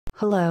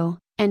Hello,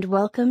 and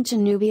welcome to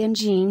Nubian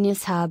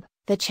Genius Hub,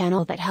 the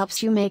channel that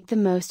helps you make the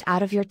most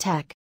out of your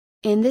tech.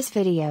 In this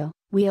video,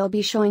 we'll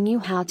be showing you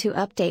how to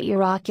update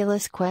your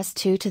Oculus Quest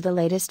 2 to the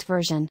latest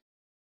version.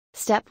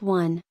 Step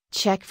 1,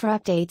 check for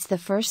updates. The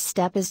first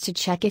step is to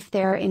check if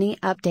there are any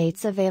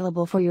updates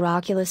available for your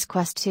Oculus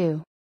Quest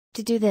 2.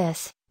 To do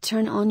this,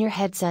 turn on your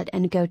headset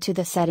and go to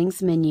the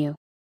Settings menu.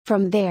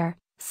 From there,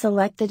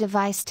 select the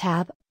Device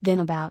tab,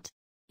 then About.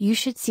 You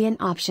should see an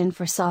option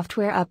for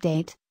Software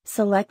Update.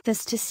 Select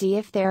this to see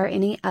if there are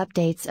any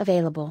updates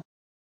available.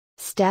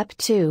 Step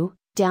 2,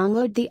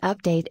 download the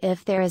update.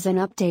 If there is an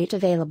update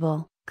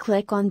available,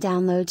 click on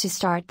Download to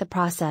start the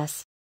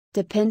process.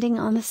 Depending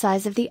on the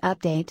size of the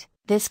update,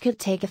 this could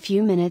take a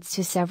few minutes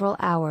to several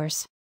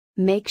hours.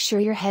 Make sure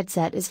your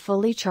headset is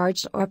fully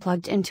charged or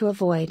plugged in to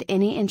avoid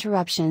any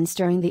interruptions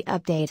during the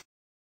update.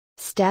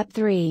 Step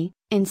 3,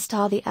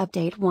 install the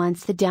update.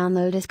 Once the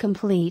download is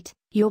complete,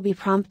 you'll be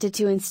prompted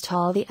to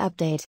install the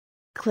update.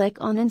 Click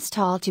on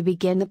Install to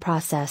begin the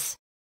process.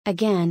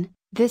 Again,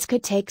 this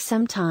could take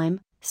some time,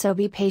 so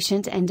be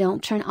patient and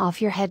don't turn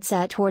off your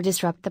headset or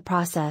disrupt the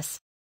process.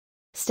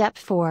 Step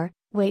 4,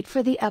 wait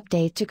for the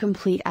update to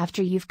complete.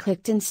 After you've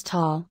clicked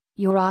Install,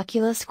 your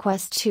Oculus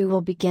Quest 2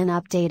 will begin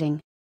updating.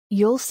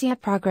 You'll see a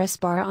progress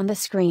bar on the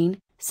screen,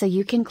 so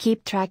you can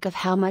keep track of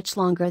how much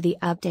longer the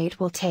update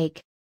will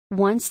take.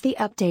 Once the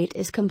update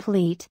is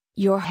complete,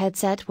 your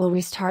headset will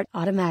restart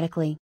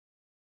automatically.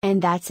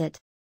 And that's it.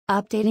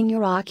 Updating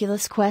your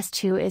Oculus Quest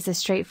 2 is a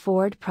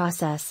straightforward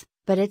process,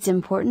 but it's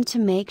important to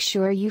make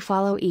sure you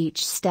follow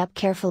each step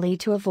carefully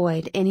to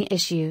avoid any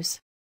issues.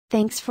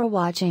 Thanks for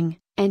watching,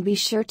 and be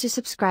sure to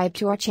subscribe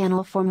to our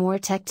channel for more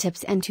tech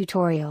tips and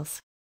tutorials.